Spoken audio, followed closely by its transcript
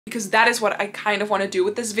because that is what I kind of want to do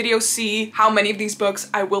with this video. See how many of these books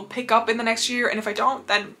I will pick up in the next year, and if I don't,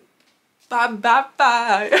 then bye bye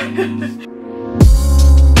bye.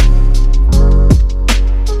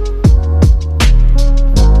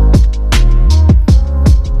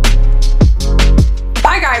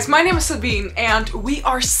 My name is Sabine and we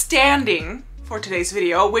are standing for today's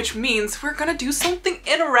video, which means we're gonna do something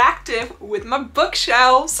interactive with my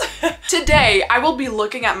bookshelves. Today, I will be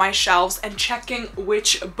looking at my shelves and checking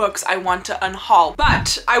which books I want to unhaul,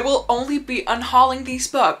 but I will only be unhauling these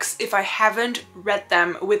books if I haven't read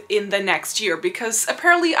them within the next year, because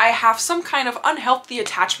apparently I have some kind of unhealthy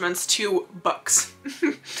attachments to books.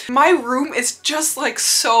 My room is just like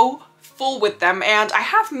so full with them, and I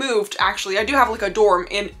have moved. Actually, I do have like a dorm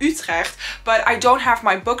in Utrecht, but I don't have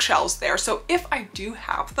my bookshelves there. So if I do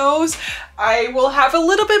have those, I will have a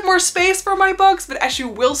little bit more space for my books, but as you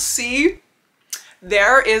will see,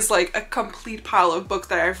 there is like a complete pile of books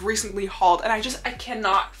that I've recently hauled, and I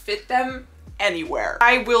cannot fit them anywhere.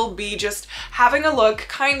 I will be just having a look,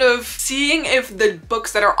 kind of seeing if the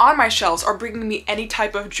books that are on my shelves are bringing me any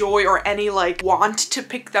type of joy or any like want to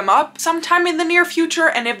pick them up sometime in the near future,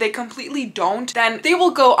 and if they completely don't, then they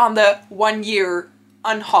will go on the 1 year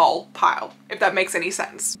unhaul pile, if that makes any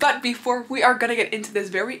sense. But before we are gonna get into this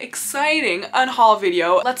very exciting unhaul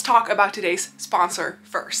video, let's talk about today's sponsor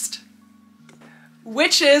first,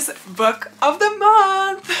 which is Book of the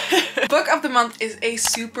Month. Book of the Month is a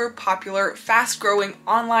super popular, fast-growing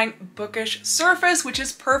online bookish service, which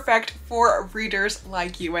is perfect for readers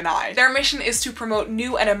like you and I. Their mission is to promote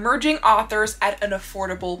new and emerging authors at an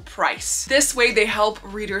affordable price. This way, they help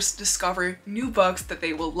readers discover new books that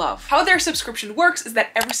they will love. How their subscription works is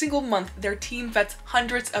that every single month, their team vets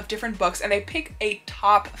hundreds of different books, and they pick a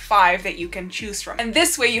top 5 that you can choose from. And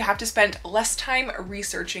this way, you have to spend less time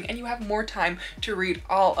researching, and you have more time to read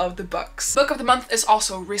all of the books. Book of the Month is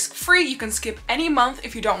also risk-free. You can skip any month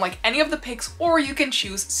if you don't like any of the picks, or you can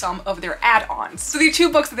choose some of their add-ons. So the 2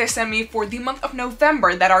 books that they sent me for the month of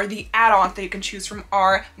November that are the add-ons that you can choose from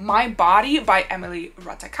are My Body by Emily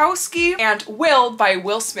Ratajkowski and Will by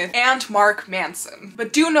Will Smith and Mark Manson.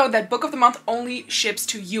 But do know that Book of the Month only ships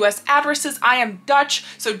to US addresses. I am Dutch,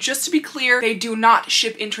 so just to be clear, they do not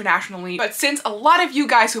ship internationally. But since a lot of you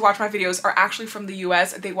guys who watch my videos are actually from the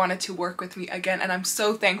US, they wanted to work with me again, and I'm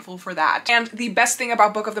so thankful for that. And the best thing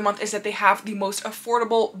about Book of the Month is that they have the most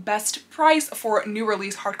affordable best price for new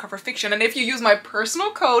release hardcover fiction. And if you use my personal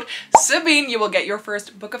code Sabine, you will get your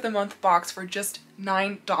first Book of the Month box for just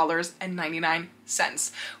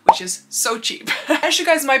 $9.99, which is so cheap. As you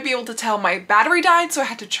guys might be able to tell, my battery died, so I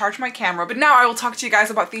had to charge my camera. But now I will talk to you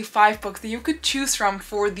guys about the 5 books that you could choose from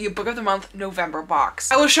for the Book of the Month November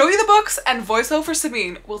box. I will show you the books, and voiceover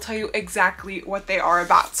Sabine will tell you exactly what they are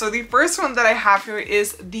about. So the first one that I have here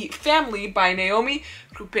is The Family by Naomi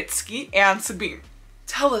Krupitsky and Sabine.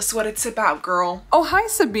 Tell us what it's about, girl. Oh, hi,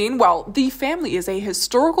 Sabine. Well, The Family is a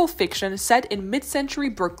historical fiction set in mid-century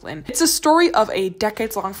Brooklyn. It's a story of a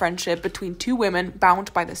decades-long friendship between 2 women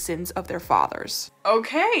bound by the sins of their fathers.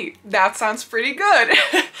 Okay, that sounds pretty good.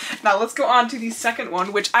 Now let's go on to the second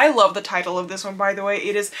one, which I love the title of this one, by the way.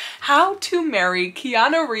 It is How to Marry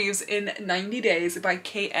Keanu Reeves in 90 Days by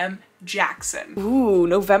K.M. Jackson. Ooh,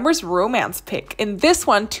 November's romance pick. In this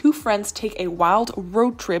one, 2 friends take a wild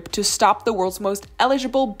road trip to stop the world's most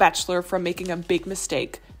eligible bachelor from making a big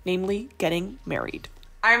mistake, namely getting married.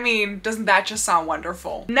 I mean, doesn't that just sound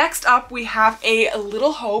wonderful? Next up, we have A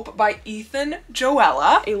Little Hope by Ethan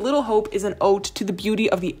Joella. A Little Hope is an ode to the beauty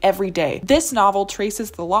of the everyday. This novel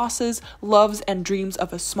traces the losses, loves, and dreams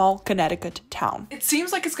of a small Connecticut town. It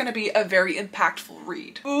seems like it's gonna be a very impactful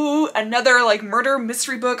read. Ooh, another like murder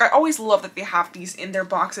mystery book. I always love that they have these in their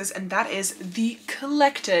boxes, and that is The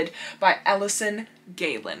Collected by Allison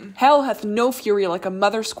Galen. Hell hath no fury like a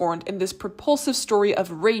mother scorned in this propulsive story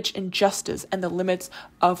of rage, injustice, and the limits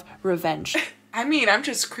of revenge. I mean, I'm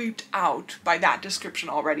just creeped out by that description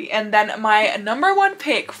already. And then my number 1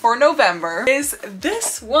 pick for November is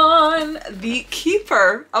this one, The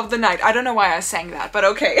Keeper of the Night. I don't know why I sang that, but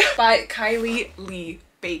okay. By Kylie Lee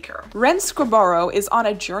Baker. Ren Scarborough is on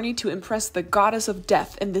a journey to impress the goddess of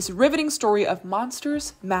death in this riveting story of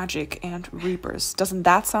monsters, magic, and reapers. Doesn't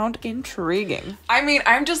that sound intriguing? I mean,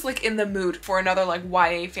 I'm just like in the mood for another like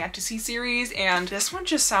YA fantasy series, and this one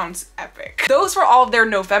just sounds epic. Those were all of their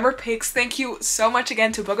November picks. Thank you so much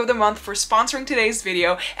again to Book of the Month for sponsoring today's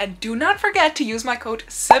video, and do not forget to use my code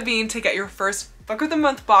Sabine to get your first Book of the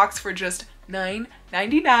Month box for just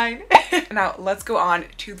 $9.99. Now let's go on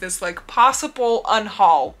to this like possible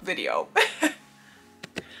unhaul video.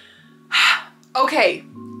 Okay,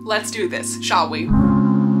 let's do this, shall we?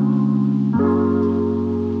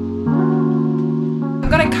 I'm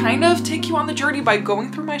gonna kind of take you on the journey by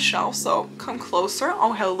going through my shelf, so come closer.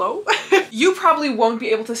 Oh, hello. You probably won't be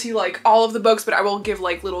able to see like all of the books, but I will give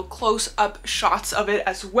like little close-up shots of it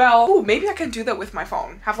as well. Ooh, maybe I can do that with my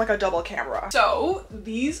phone. Have like a double camera. So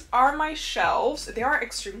these are my shelves. They are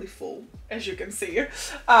extremely full, as you can see.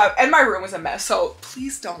 And my room is a mess, so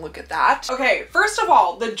please don't look at that. Okay, first of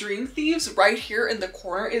all, The Dream Thieves right here in the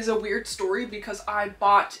corner is a weird story because I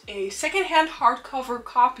bought a secondhand hardcover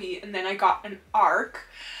copy and then I got an ARC.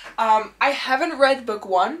 I haven't read book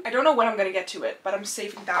 1. I don't know when I'm gonna get to it, but I'm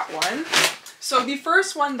saving that one. So the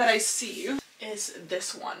first one that I see is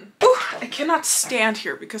this one. Ooh, I cannot stand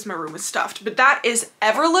here because my room is stuffed, but that is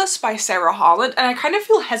Everless by Sarah Holland, and I kind of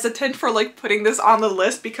feel hesitant for like putting this on the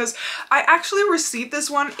list because I actually received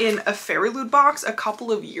this one in a Fairy Loot box a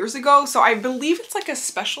couple of years ago, so I believe it's like a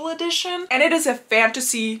special edition, and it is a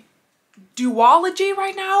fantasy duology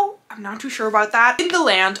right now. I'm not too sure about that. In the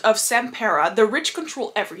land of Sampera, the rich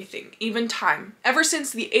control everything, even time. Ever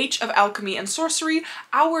since the age of alchemy and sorcery,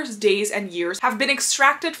 hours, days, and years have been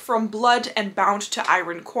extracted from blood and bound to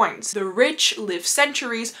iron coins. The rich live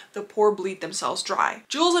centuries, the poor bleed themselves dry.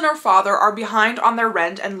 Jules and her father are behind on their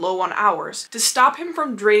rent and low on hours. To stop him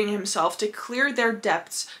from draining himself to clear their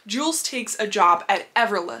debts, Jules takes a job at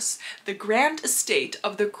Everless, the grand estate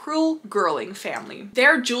of the cruel Girling family.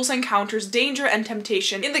 There, Jules encounters danger and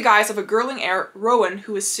temptation in the guise of a girling heir, Rowan,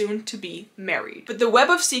 who is soon to be married. But the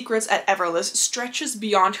web of secrets at Everless stretches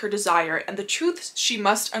beyond her desire, and the truths she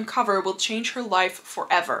must uncover will change her life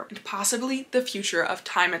forever, and possibly the future of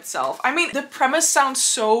time itself. I mean, the premise sounds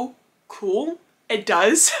so cool. It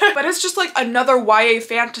does, but it's just like another YA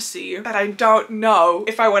fantasy that I don't know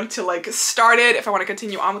if I want to like start it, if I want to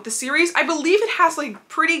continue on with the series. I believe it has like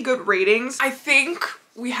pretty good ratings. I think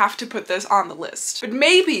we have to put this on the list. But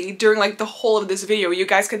maybe during like the whole of this video, you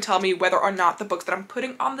guys can tell me whether or not the books that I'm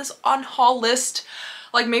putting on this UNHAUL list,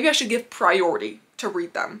 like maybe I should give priority to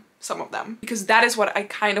read them. Some of them, because that is what I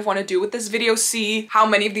kind of want to do with this video. See how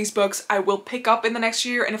many of these books I will pick up in the next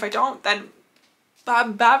year, and if I don't, then bye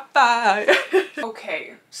bye bye.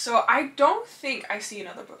 Okay, so I don't think I see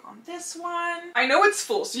another book on this one. I know it's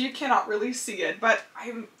full, so you cannot really see it, but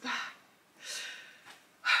I'm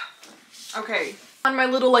okay. On my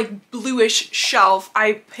little like bluish shelf,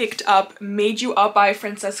 I picked up Made You Up by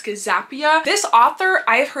Francesca Zappia. This author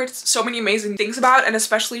I've heard so many amazing things about, and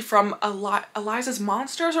especially from Eliza's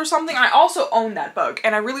Monsters or something. I also own that book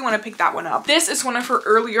and I really want to pick that one up. This is one of her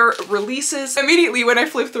earlier releases. Immediately when I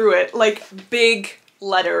flipped through it, like big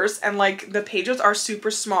letters and like the pages are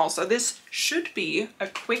super small, so this should be a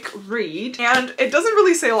quick read, and it doesn't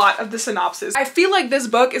really say a lot of the synopsis. I feel like this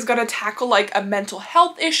book is gonna tackle like a mental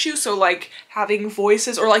health issue, so like having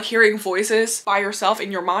voices or like hearing voices by yourself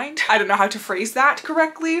in your mind. I don't know how to phrase that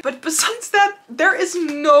correctly, but besides that, there is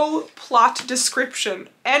no plot description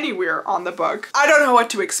anywhere on the book. I don't know what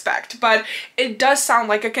to expect, but it does sound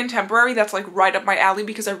like a contemporary that's like right up my alley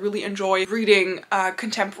because I really enjoy reading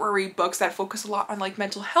contemporary books that focus a lot on like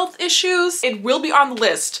mental health issues. It will be on the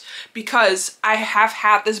list because I have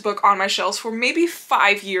had this book on my shelves for maybe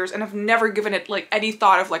 5 years and I've never given it like any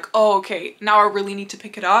thought of like, oh, okay, now I really need to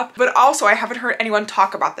pick it up. But also I haven't heard anyone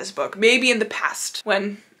talk about this book, maybe in the past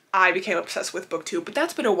when I became obsessed with book 2, but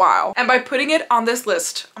that's been a while. And by putting it on this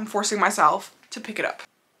list, I'm forcing myself to pick it up.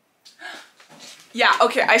 Yeah,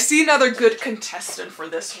 okay, I see another good contestant for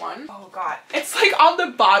this one. Oh god, it's like on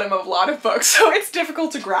the bottom of a lot of books, so it's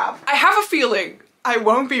difficult to grab. I have a feeling I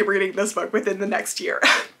won't be reading this book within the next year,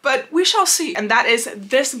 but we shall see. And that is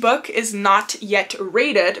This Book Is Not Yet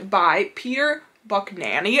Rated by Peter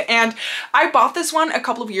Bucknany, and I bought this one a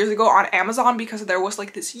couple of years ago on Amazon because there was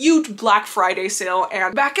like this huge Black Friday sale,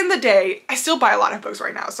 and back in the day, I still buy a lot of books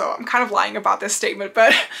right now, so I'm kind of lying about this statement,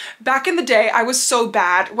 but back in the day, I was so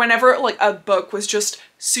bad. Whenever like a book was just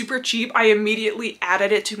super cheap, I immediately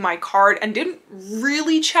added it to my cart and didn't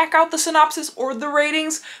really check out the synopsis or the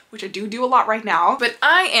ratings, which I do a lot right now. But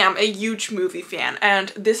I am a huge movie fan, and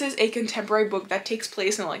this is a contemporary book that takes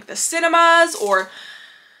place in like the cinemas or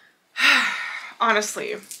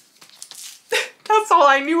honestly, that's all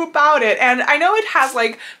I knew about it. And I know it has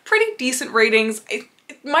like pretty decent ratings. It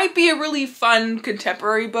might be a really fun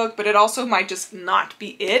contemporary book, but it also might just not be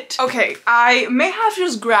it. Okay, I may have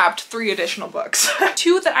just grabbed 3 additional books.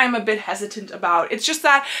 2 that I'm a bit hesitant about. It's just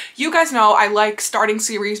that you guys know I like starting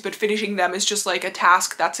series, but finishing them is just like a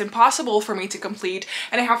task that's impossible for me to complete.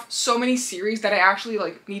 And I have so many series that I actually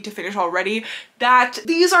like need to finish already that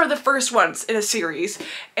these are the first ones in a series.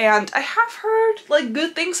 And I have heard like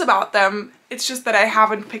good things about them. It's just that I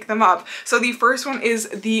haven't picked them up. So the first one is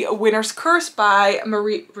The Winner's Curse by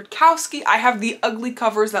Marie Rutkowski. I have the ugly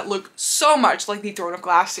covers that look so much like the Throne of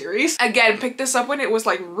Glass series. Again, picked this up when it was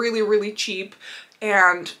like really, really cheap.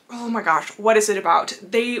 And oh my gosh, what is it about?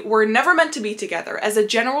 They were never meant to be together. As a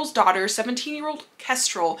general's daughter, 17-year-old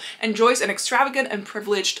Kestrel enjoys an extravagant and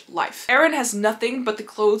privileged life. Aaron has nothing but the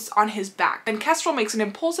clothes on his back, and Kestrel makes an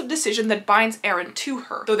impulsive decision that binds Aaron to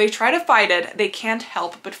her. Though they try to fight it, they can't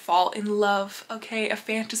help but fall in love. Okay, a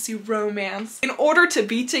fantasy romance. In order to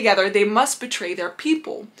be together, they must betray their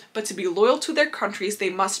people, but to be loyal to their countries,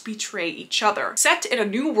 they must betray each other. Set in a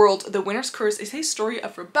new world, The Winner's Curse is a story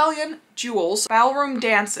of rebellion, jewels, ballroom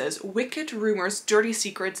dances, wicked rumors, dirty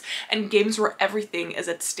secrets, and games where everything is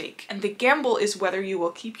at stake. And the gamble is whether you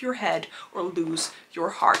will keep your head or lose your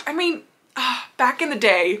heart. I mean, back in the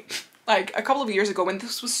day, like a couple of years ago when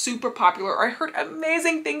this was super popular, I heard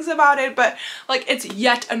amazing things about it, but like it's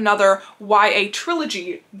yet another YA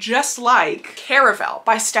trilogy, just like Caravel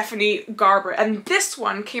by Stephanie Garber. And this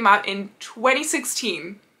one came out in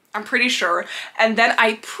 2016. I'm pretty sure. And then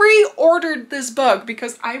I pre-ordered this book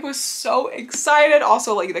because I was so excited.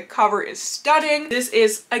 Also, like, the cover is stunning. This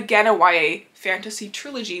is, again, a YA fantasy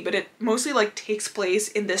trilogy, but it mostly, like, takes place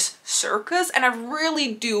in this circus. And I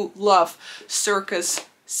really do love circus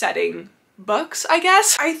setting books, I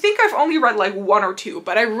guess. I think I've only read like one or two,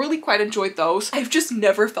 but I really quite enjoyed those. I've just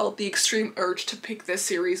never felt the extreme urge to pick this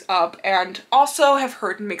series up, and also have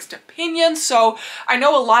heard mixed opinions. So I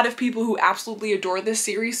know a lot of people who absolutely adore this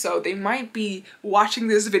series, so they might be watching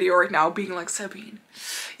this video right now being like, Sabine,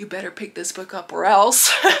 you better pick this book up or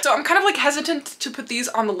else. So I'm kind of like hesitant to put these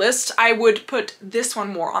on the list. I would put this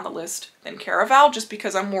one more on the list than Caraval just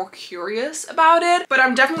because I'm more curious about it. But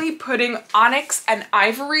I'm definitely putting Onyx and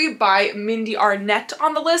Ivory by Mindy Arnett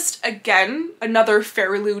on the list. Again, another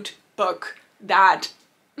Fairy Loot book that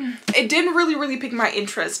it didn't really pique my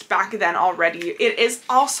interest back then already. It is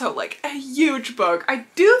also like a huge book. I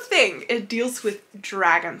do think it deals with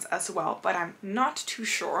dragons as well, but I'm not too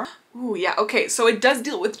sure. Ooh, yeah, okay, so it does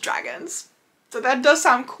deal with dragons. So that does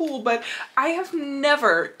sound cool, but I have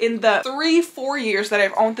never in the 3-4 years that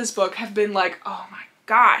I've owned this book have been like, oh my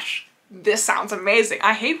gosh, this sounds amazing.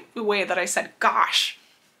 I hate the way that I said gosh,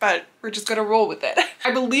 but we're just gonna roll with it.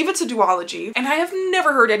 I believe it's a duology, and I have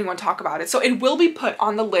never heard anyone talk about it, so it will be put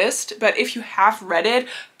on the list, but if you have read it,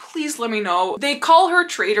 please let me know. They call her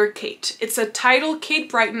Traitor Kate. It's a title Kate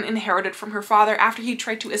Brighton inherited from her father after he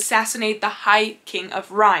tried to assassinate the High King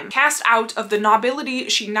of Rhyme. Cast out of the nobility,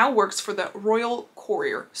 she now works for the Royal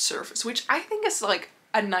Courier Service, which I think is like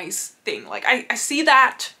a nice thing. Like I see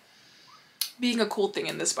that being a cool thing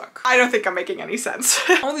in this book. I don't think I'm making any sense.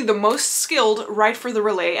 Only the most skilled ride for the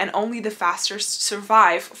relay, and only the fastest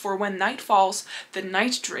survive, for when night falls, the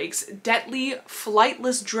night drakes, deadly,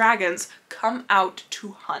 flightless dragons, come out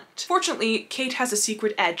to hunt. Fortunately, Kate has a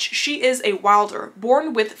secret edge. She is a wilder,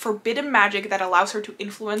 born with forbidden magic that allows her to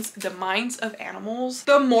influence the minds of animals.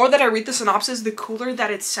 The more that I read the synopsis, the cooler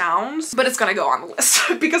that it sounds, but it's gonna go on the list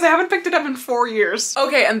because I haven't picked it up in 4 years.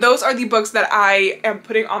 Okay, and those are the books that I am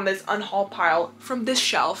putting on this UNHAUL pile from this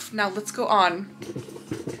shelf. Now let's go on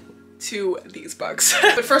to these books.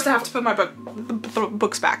 But first I have to put my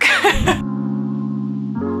books back.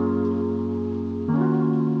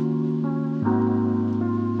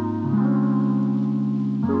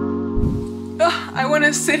 I want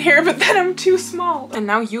to sit here, but then I'm too small. And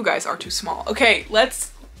now you guys are too small. Okay,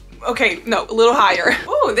 okay, no, a little higher.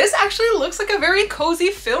 Oh, this actually looks like a very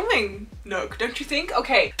cozy filming nook, don't you think?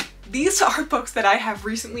 Okay, these are books that I have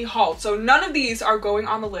recently hauled, so none of these are going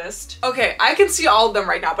on the list. Okay, I can see all of them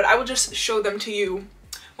right now, but I will just show them to you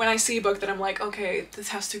when I see a book that I'm like, okay, this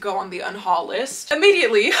has to go on the UNHAUL list.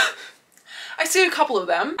 Immediately, I see a couple of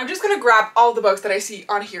them. I'm just gonna grab all the books that I see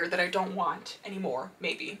on here that I don't want anymore,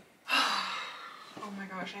 maybe. Oh my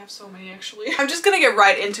gosh, I have so many actually. I'm just gonna get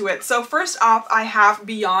right into it. So first off, I have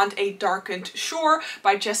Beyond a Darkened Shore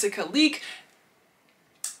by Jessica Leek.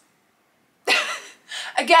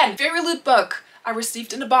 Again, Fairy Loot book I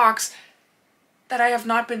received in a box that I have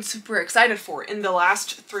not been super excited for in the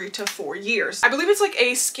last 3 to 4 years. I believe it's like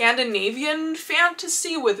a Scandinavian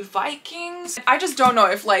fantasy with Vikings. I just don't know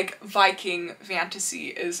if like Viking fantasy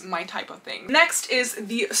is my type of thing. Next is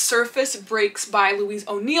The Surface Breaks by Louise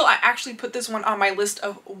O'Neill. I actually put this one on my list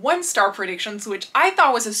of 1-star predictions, which I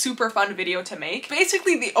thought was a super fun video to make.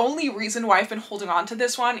 Basically, the only reason why I've been holding on to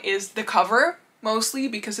this one is the cover, mostly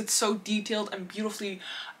because it's so detailed and beautifully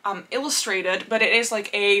illustrated, but it is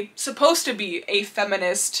like supposed to be a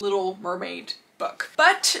feminist Little Mermaid book.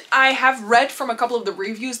 But I have read from a couple of the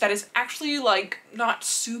reviews that is actually like not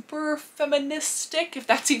super feministic, if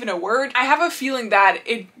that's even a word. I have a feeling that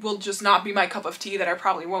it will just not be my cup of tea, that I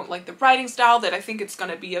probably won't like the writing style, that I think it's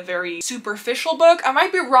gonna be a very superficial book. I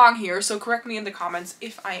might be wrong here, so correct me in the comments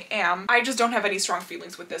if I am. I just don't have any strong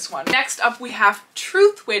feelings with this one. Next up we have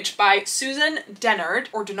Truth Witch by Susan Dennard,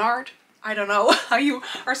 or Dennard. I don't know how you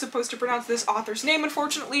are supposed to pronounce this author's name,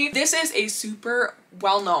 unfortunately. This is a super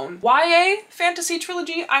well-known YA fantasy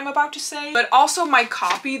trilogy, I'm about to say. But also my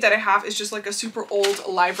copy that I have is just like a super old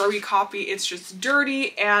library copy. It's just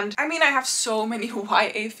dirty, and I mean, I have so many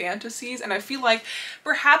YA fantasies, and I feel like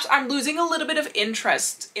perhaps I'm losing a little bit of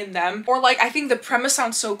interest in them. Or like, I think the premise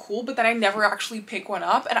sounds so cool, but then I never actually pick one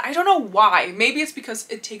up, and I don't know why. Maybe it's because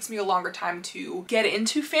it takes me a longer time to get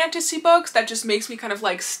into fantasy books. That just makes me kind of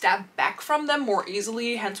like step back from them more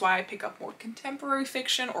easily, hence why I pick up more contemporary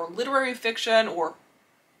fiction or literary fiction or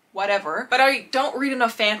whatever. But I don't read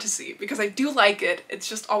enough fantasy because I do like it. It's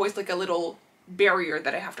just always like a little barrier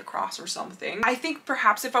that I have to cross or something. I think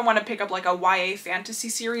perhaps if I want to pick up like a YA fantasy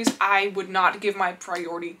series, I would not give my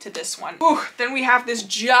priority to this one. Ooh, then we have this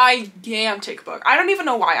gigantic book. I don't even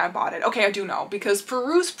know why I bought it. Okay, I do know, because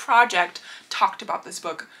Peruse Project talked about this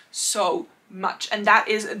book so much, and that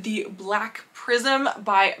is The Black Prism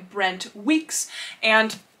by Brent Weeks.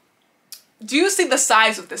 And do you see the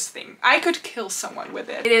size of this thing? I could kill someone with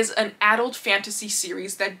it. It is an adult fantasy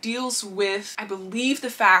series that deals with, I believe, the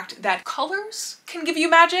fact that colors can give you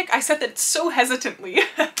magic. I said that so hesitantly.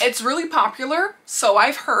 It's really popular, so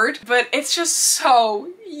I've heard, but it's just so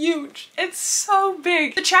huge. It's so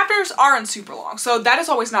big. The chapters aren't super long, so that is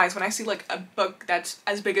always nice when I see like a book that's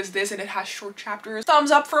as big as this and it has short chapters. Thumbs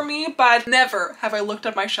up for me, but never have I looked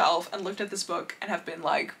at my shelf and looked at this book and have been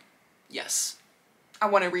like, yes, I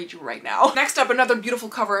want to read you right now. Next up, another beautiful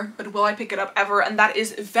cover, but will I pick it up ever? And that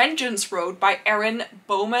is Vengeance Road by Erin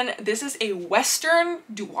Bowman. This is a Western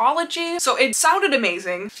duology, so it sounded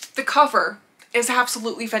amazing. The cover is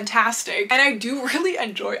absolutely fantastic, and I do really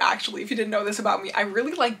enjoy, actually, if you didn't know this about me, I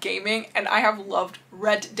really like gaming, and I have loved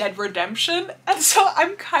Red Dead Redemption, and so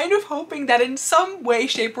I'm kind of hoping that in some way,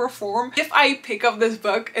 shape, or form, if I pick up this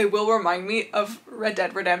book, it will remind me of Red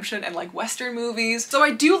Dead Redemption and like Western movies. So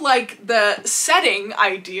I do like the setting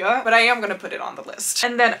idea, but I am gonna put it on the list.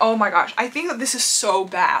 And then, oh my gosh, I think that this is so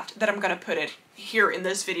bad that I'm gonna put it here in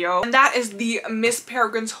this video, and that is the Miss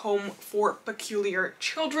Peregrine's Home for Peculiar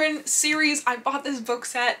Children series. I bought this book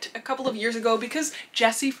set a couple of years ago because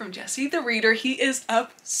Jesse from Jesse the Reader, he is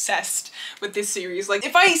obsessed with this series. Like,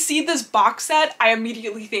 if I see this box set, I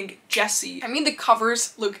immediately think Jesse. I mean, the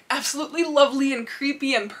covers look absolutely lovely and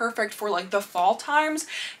creepy and perfect for like the fall times,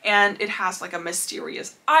 and it has like a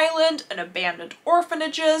mysterious island, an abandoned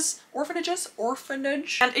orphanage, and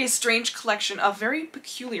a strange collection of very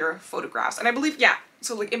peculiar photographs. And I believe, yeah,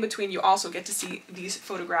 so like in between you also get to see these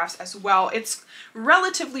photographs as well. It's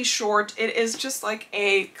relatively short. It is just like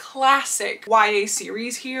a classic YA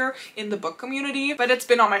series here in the book community, but it's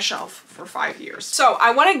been on my shelf for 5 years. So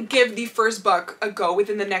I want to give the first book a go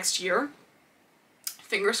within the next year.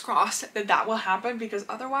 Fingers crossed that that will happen, because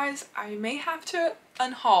otherwise I may have to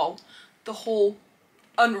unhaul the whole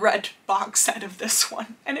unread box set of this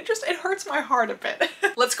one, and it hurts my heart a bit.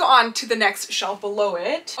 Let's go on to the next shelf below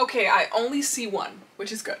it. Okay, I only see one,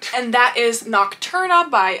 which is good, and that is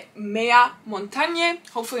Nocturna by Maya Montagne.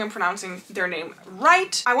 Hopefully I'm pronouncing their name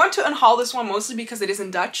right. I want to unhaul this one mostly because it is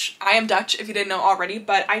in Dutch. I am Dutch, if you didn't know already,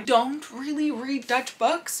 but I don't really read Dutch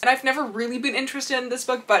books, and I've never really been interested in this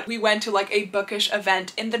book, but we went to like a bookish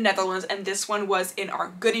event in the Netherlands, and this one was in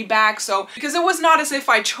our goodie bag. So because it was not as if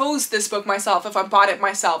I chose this book myself, if I bought it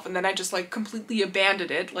myself and then I just like completely abandoned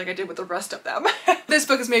it like I did with the rest of them. This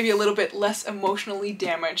book is maybe a little bit less emotionally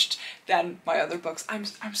damaged than my other books. I'm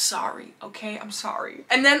sorry, okay? I'm sorry.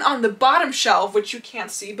 And then on the bottom shelf, which you can't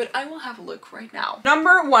see, but I will have a look right now.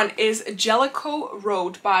 Number 1 is Jellicoe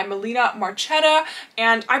Road by Melina Marchetta,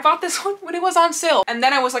 and I bought this one when it was on sale. And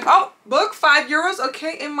then I was like, oh, book, €5,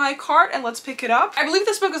 okay, in my cart, and let's pick it up. I believe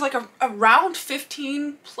this book is like around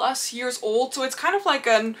 15 plus years old, so it's kind of like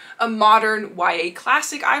a modern YA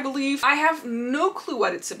classic, I believe. I have no clue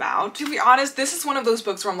what it's about. To be honest, this is one of those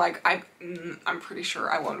books where I'm like, I'm pretty sure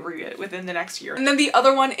I won't read it within the next year. And then the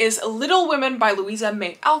other one is Little Women by Louisa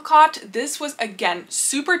May Alcott. This was, again,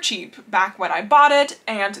 super cheap back when I bought it,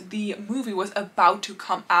 and the movie was about to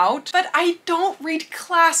come out. But I don't read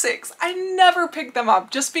classics. I never pick them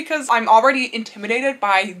up just because I'm already intimidated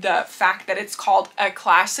by the fact that it's called a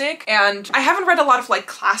classic. And I haven't read a lot of like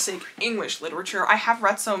classic English literature. I have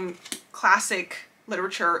read some classic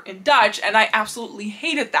literature in Dutch, and I absolutely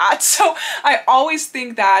hated that. So I always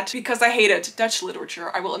think that because I hated Dutch literature,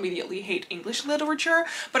 I will immediately hate English literature.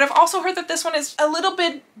 But I've also heard that this one is a little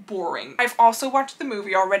bit boring. I've also watched the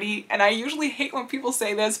movie already, and I usually hate when people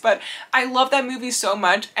say this, but I love that movie so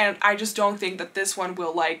much, and I just don't think that this one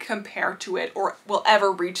will like compare to it or will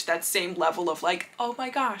ever reach that same level of like, oh my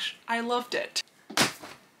gosh, I loved it.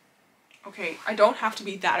 Okay, I don't have to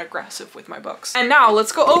be that aggressive with my books. And now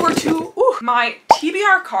let's go over to my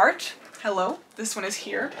TBR cart. Hello, this one is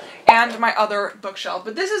here, and my other bookshelf.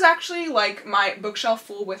 But this is actually like my bookshelf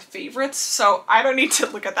full with favorites, so I don't need to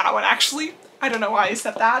look at that one actually. I don't know why I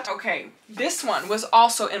said that. Okay, this one was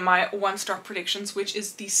also in my 1-star predictions, which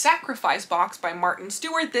is The Sacrifice Box by Martin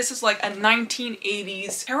Stewart. This is like a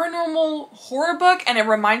 1980s paranormal horror book, and it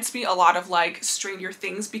reminds me a lot of like Stranger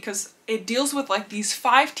Things because it deals with like these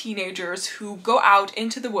 5 teenagers who go out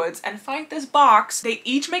into the woods and find this box. They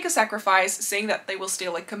each make a sacrifice saying that they will stay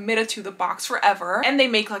like committed to the box forever, and they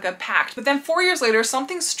make like a pact. But then 4 years later,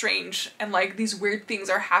 something strange and like these weird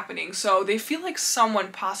things are happening. So they feel like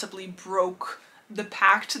someone possibly broke the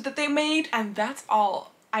pact that they made, and that's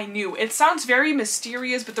all I knew. It sounds very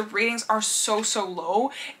mysterious, but the ratings are so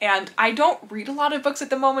low, and I don't read a lot of books at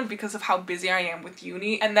the moment because of how busy I am with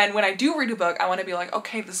uni. And then when I do read a book, I want to be like,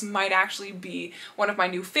 okay, this might actually be one of my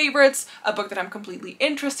new favorites, a book that I'm completely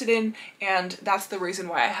interested in, and that's the reason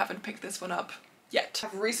why I haven't picked this one up yet.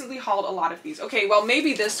 I've recently hauled a lot of these. Okay, well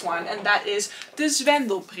maybe this one, and that is De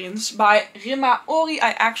Zwendelprins by Rima Ori. I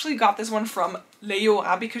actually got this one from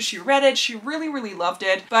Leora because she read it, she really loved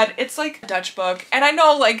it, but it's like a Dutch book, and I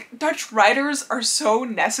know like Dutch writers are so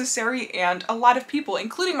necessary, and a lot of people,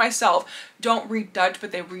 including myself, don't read Dutch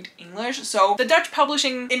but they read English. So the Dutch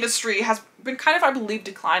publishing industry has been kind of, I believe,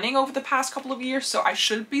 declining over the past couple of years, so I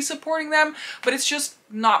should be supporting them, but it's just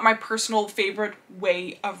not my personal favorite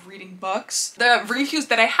way of reading books. The reviews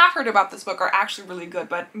that I have heard about this book are actually really good,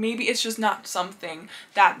 but maybe it's just not something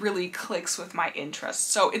that really clicks with my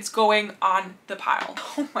interests, so it's going on the pile.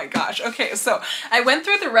 Oh my gosh. Okay, so I went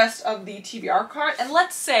through the rest of the TBR cart, and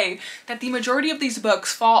let's say that the majority of these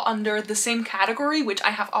books fall under the same category, which I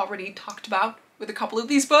have already talked about with a couple of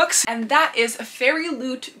these books, and that is fairy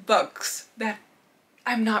loot books that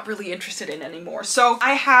I'm not really interested in anymore. So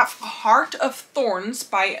I have Heart of Thorns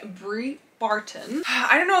by Brie Barton.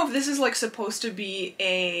 I don't know if this is like supposed to be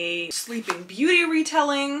a Sleeping Beauty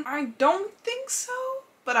retelling. I don't think so,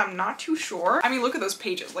 but I'm not too sure. I mean, look at those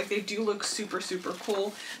pages. Like, they do look super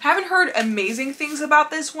cool. Haven't heard amazing things about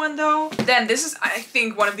this one though. Then this is, I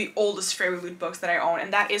think, one of the oldest fairy loot books that I own,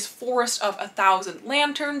 and that is Forest of a Thousand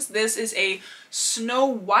Lanterns. This is a Snow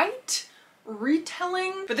White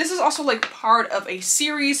retelling, but this is also like part of a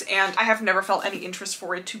series, and I have never felt any interest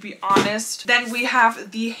for it, to be honest. Then we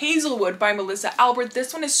have The Hazelwood by Melissa Albert.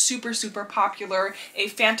 This one is super popular, a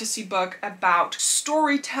fantasy book about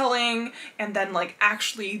storytelling, and then like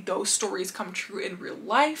actually those stories come true in real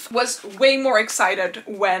life. Was way more excited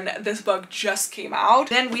when this book just came out.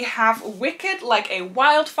 Then we have Wicked Like a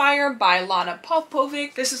Wildfire by Lana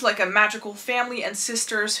Popovic. This is like a magical family and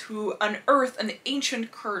sisters who unearth an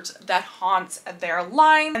ancient curse that haunts their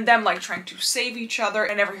line, and them like trying to save each other.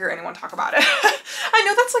 I never hear anyone talk about it. I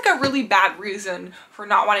know that's like a really bad reason for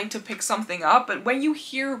not wanting to pick something up, but when you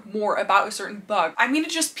hear more about a certain book, I mean, it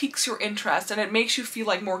just piques your interest and it makes you feel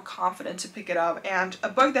like more confident to pick it up. And a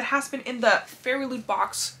book that has been in the fairy loot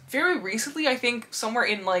box very recently, I think somewhere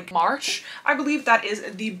in like March, I believe, that is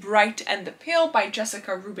The Bright and the Pale by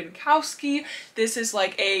Jessica Rubinkowski. This is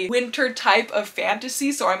like a winter type of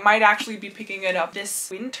fantasy, so I might actually be picking it up this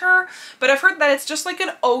winter, but I've heard that it's just like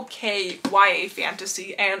an okay YA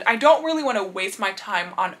fantasy, and I don't really want to waste my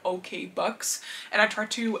time on okay books, and I try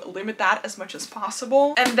to limit that as much as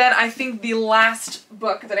possible. And then I think the last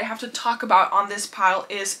book that I have to talk about on this pile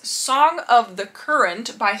is Song of the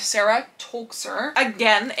Current by Sarah Tolkser.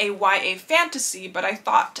 Again, a YA fantasy, but I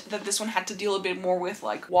thought that this one had to deal a bit more with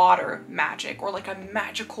like water magic or like a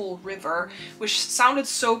magical river, which sounded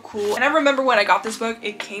so cool. And I remember when I got this book,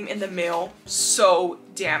 it came in the mail so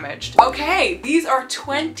damaged. Okay, these are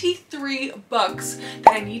 23 books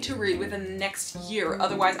that I need to read within the next year,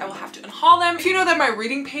 otherwise I will have to unhaul them. If you know that my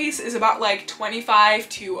reading pace is about like 25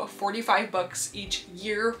 to 45 books each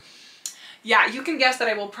year, yeah, you can guess that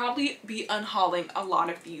I will probably be unhauling a lot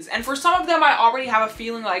of these. And for some of them, I already have a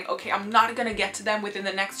feeling like, okay, I'm not gonna get to them within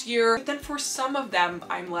the next year. But then for some of them,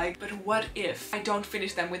 I'm like, but what if I don't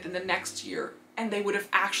finish them within the next year and they would have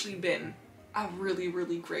actually been a really,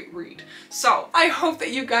 really great read. So I hope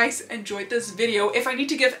that you guys enjoyed this video. If I need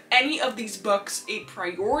to give any of these books a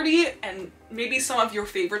priority and maybe some of your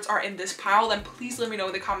favorites are in this pile, then please let me know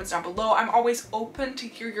in the comments down below. I'm always open to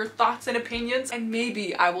hear your thoughts and opinions, and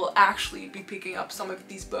maybe I will actually be picking up some of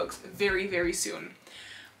these books very, very soon.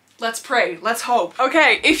 Let's pray, let's hope.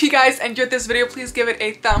 Okay, if you guys enjoyed this video, please give it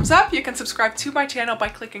a thumbs up. You can subscribe to my channel by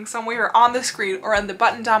clicking somewhere on the screen or on the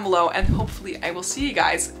button down below, and hopefully I will see you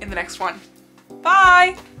guys in the next one.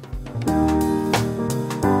 Bye!